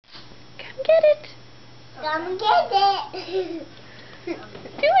get it. Come get it. Do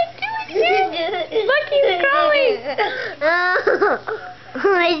it. Look, he's crawling.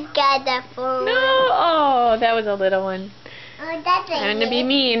 He's got the phone. No. Oh, that was a little one. Oh, that's it. I'm going to be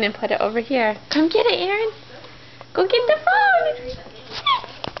mean and put it over here. Come get it, Aaron. Go get the phone.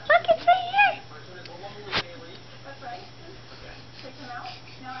 Look, it's right here.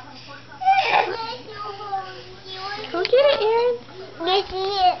 Go get it, Aaron. This is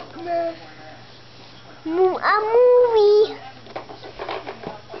a movie.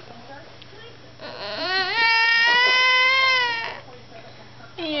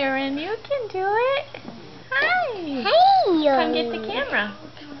 Aaron, you can do it. Hi. Hey. Come get the camera.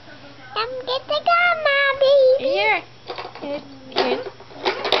 Come get the camera, baby. Here. Here's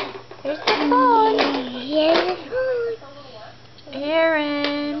the phone. Here's the phone.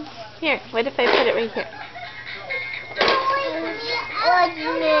 Aaron. Here, what if I put it right here?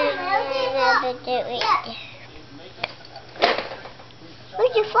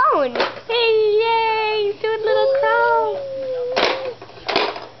 Where's your phone? Hey, yay! He's doing a little crawl.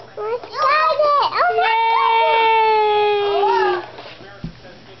 Let's start it.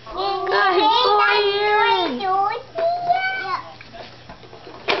 Oh my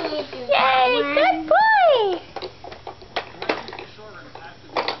Yay, good boy!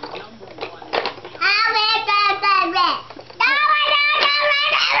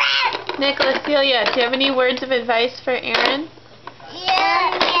 Nicholas, Celia, do you have any words of advice for Aaron?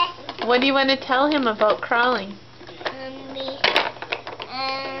 Yeah. What do you want to tell him about crawling?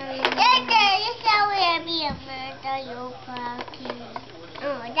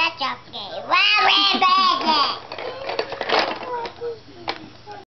 Oh, that's okay.